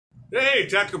Hey,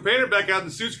 Tactical Painter back out in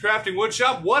the Suits Crafting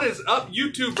Woodshop. What is up,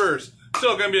 YouTubers?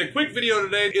 So, going to be a quick video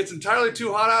today. It's entirely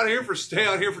too hot out here for stay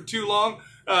out here for too long.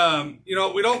 You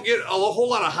know, we don't get a whole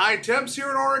lot of high temps here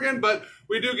in Oregon, but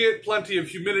we do get plenty of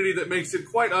humidity that makes it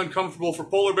quite uncomfortable for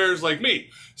polar bears like me.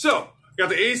 So, got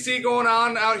the AC going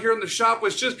on out here in the shop,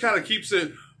 which just kind of keeps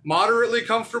it moderately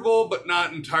comfortable, but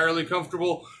not entirely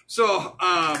comfortable. So,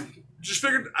 just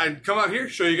figured I'd come out here,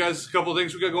 show you guys a couple of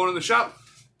things we got going in the shop.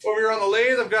 Over here on the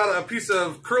lathe, I've got a piece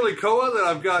of curly koa that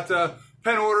I've got a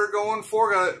pen order going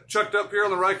for. Got it chucked up here on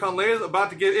the Rikon lathe.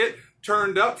 About to get it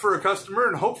turned up for a customer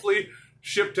and hopefully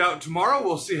shipped out tomorrow.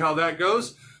 We'll see how that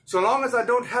goes. So long as I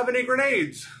don't have any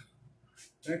grenades.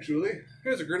 Actually,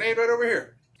 here's a grenade right over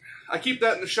here. I keep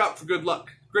that in the shop for good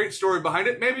luck. Great story behind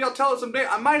it. Maybe I'll tell it someday.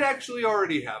 I might actually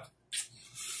already have.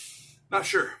 Not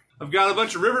sure. I've got a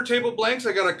bunch of river table blanks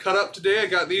I got to cut up today. I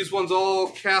got these ones all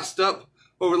cast up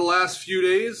over the last few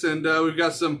days, and we've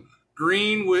got some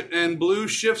green and blue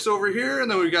shifts over here, and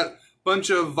then we've got a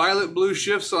bunch of violet blue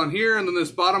shifts on here, and then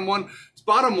this bottom one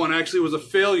actually was a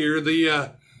failure.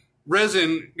 The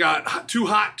resin got too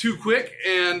hot too quick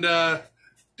and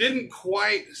didn't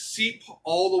quite seep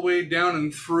all the way down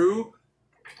and through,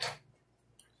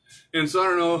 and so I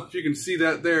don't know if you can see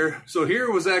that there. So here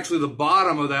was actually the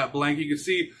bottom of that blank. You can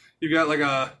see you've got like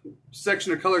a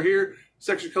section of color here,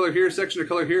 section of color here, section of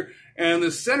color here, and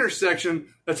the center section,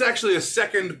 that's actually a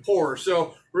second pour.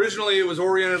 So originally it was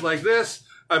oriented like this.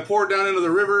 I poured down into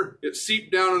the river, it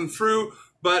seeped down and through,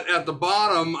 but at the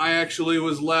bottom I actually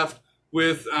was left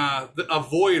with a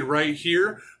void right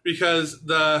here because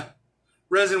the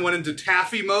resin went into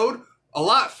taffy mode a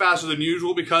lot faster than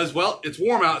usual because, well, it's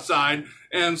warm outside,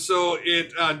 and so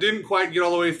it didn't quite get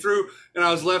all the way through, and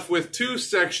I was left with two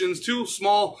sections, two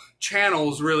small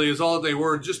channels really is all that they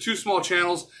were, just two small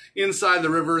channels inside the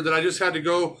river that I just had to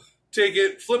go take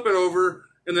it, flip it over,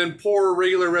 and then pour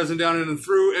regular resin down in and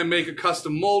through and make a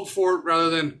custom mold for it rather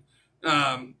than,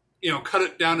 you know, cut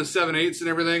it down to 7/8 and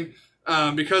everything.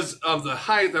 Because of the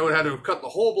height, I would have had to have cut the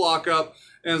whole block up,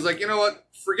 and it's like, you know what,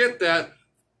 forget that.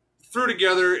 Threw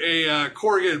together a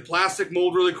corrugated plastic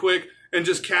mold really quick and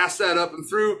just cast that up and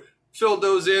through, filled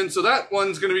those in. So that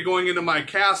one's going to be going into my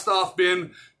cast off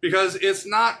bin because it's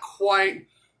not quite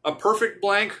a perfect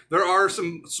blank. There are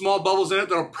some small bubbles in it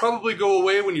that'll probably go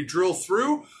away when you drill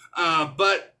through,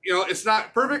 but you know, it's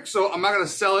not perfect, so I'm not going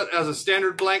to sell it as a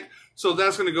standard blank. So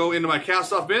that's going to go into my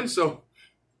cast off bin, so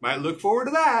might look forward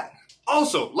to that.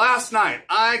 Also, last night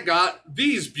I got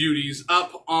these beauties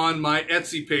up on my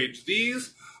Etsy page.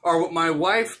 These are what my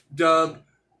wife dubbed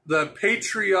the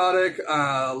patriotic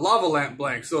lava lamp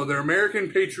blanks. So they're American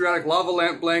patriotic lava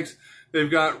lamp blanks. They've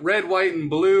got red, white, and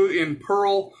blue in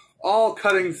pearl, all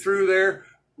cutting through there.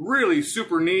 Really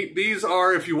super neat. These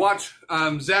are, if you watch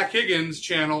Zach Higgins'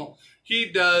 channel, he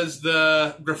does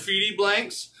the graffiti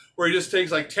blanks, where he just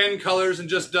takes like 10 colors and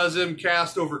just does them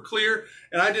cast over clear.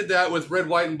 And I did that with red,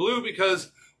 white, and blue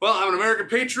because, well, I'm an American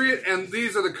patriot, and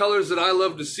these are the colors that I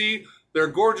love to see. They're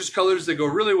gorgeous colors. They go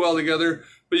really well together.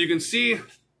 But you can see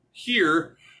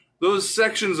here, those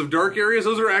sections of dark areas,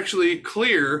 those are actually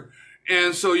clear.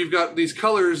 And so you've got these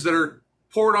colors that are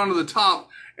poured onto the top,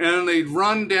 and they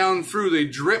run down through. They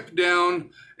drip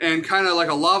down, and kind of like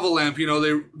a lava lamp, you know,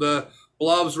 the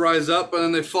blobs rise up and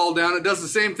then they fall down. It does the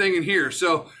same thing in here.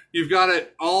 So you've got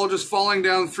it all just falling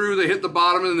down through. They hit the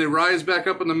bottom and then they rise back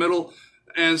up in the middle.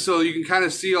 And so you can kind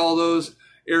of see all those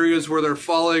areas where they're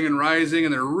falling and rising,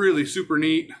 and they're really super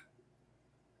neat.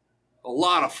 A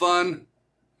lot of fun.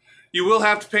 You will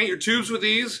have to paint your tubes with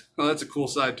these. Oh, that's a cool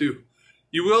side too.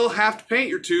 You will have to paint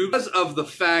your tubes because of the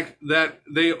fact that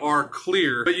they are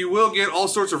clear. But you will get all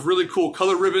sorts of really cool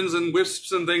color ribbons and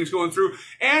wisps and things going through.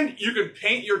 And you can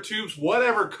paint your tubes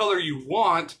whatever color you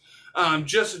want.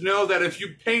 Just know that if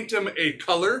you paint them a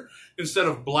color instead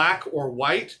of black or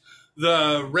white,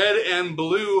 the red and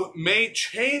blue may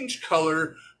change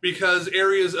color because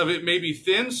areas of it may be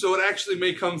thin, so it actually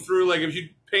may come through, like if you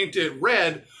paint it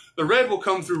red, the red will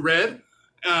come through red.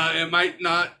 It might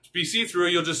not be see-through,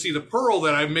 you'll just see the pearl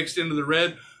that I mixed into the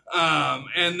red,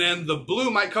 and then the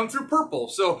blue might come through purple.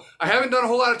 So I haven't done a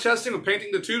whole lot of testing with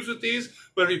painting the tubes with these,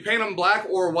 but if you paint them black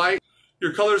or white,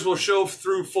 your colors will show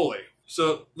through fully.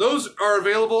 So those are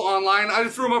available online. I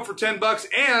threw them up for 10 bucks,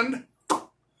 and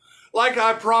like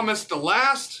I promised the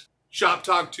last Shop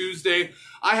Talk Tuesday,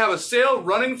 I have a sale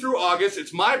running through August.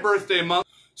 It's my birthday month.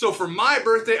 So for my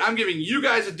birthday, I'm giving you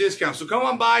guys a discount. So come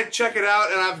on by, check it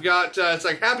out. And I've got, it's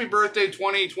like Happy Birthday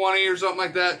 2020 or something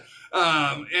like that.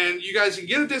 And you guys can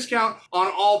get a discount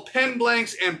on all pen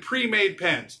blanks and pre-made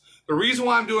pens. The reason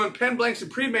why I'm doing pen blanks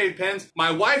and pre-made pens,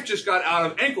 my wife just got out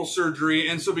of ankle surgery,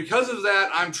 and so because of that,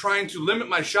 I'm trying to limit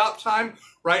my shop time.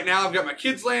 Right now, I've got my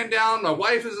kids laying down, my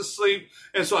wife is asleep,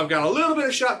 and so I've got a little bit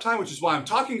of shop time, which is why I'm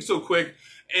talking so quick.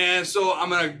 And so I'm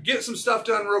going to get some stuff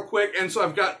done real quick, and so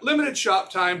I've got limited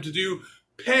shop time to do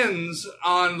pens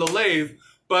on the lathe,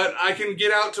 but I can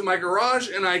get out to my garage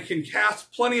and I can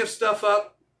cast plenty of stuff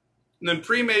up. And then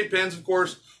pre-made pens, of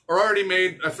course, are already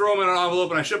made. I throw them in an envelope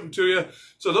and I ship them to you.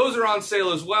 So those are on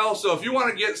sale as well. So if you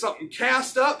want to get something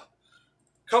cast up,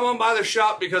 come on by the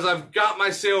shop because I've got my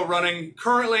sale running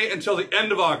currently until the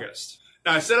end of August.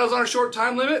 Now, I said I was on a short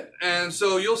time limit, and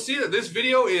so you'll see that this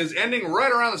video is ending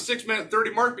right around the 6-minute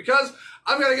 30 mark because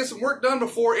I've got to get some work done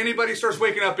before anybody starts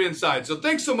waking up inside. So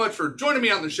thanks so much for joining me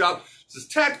out in the shop. This is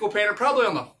Tactical Painter, probably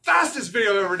on the fastest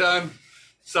video I've ever done,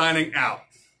 signing out.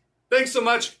 Thanks so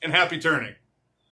much, and happy turning.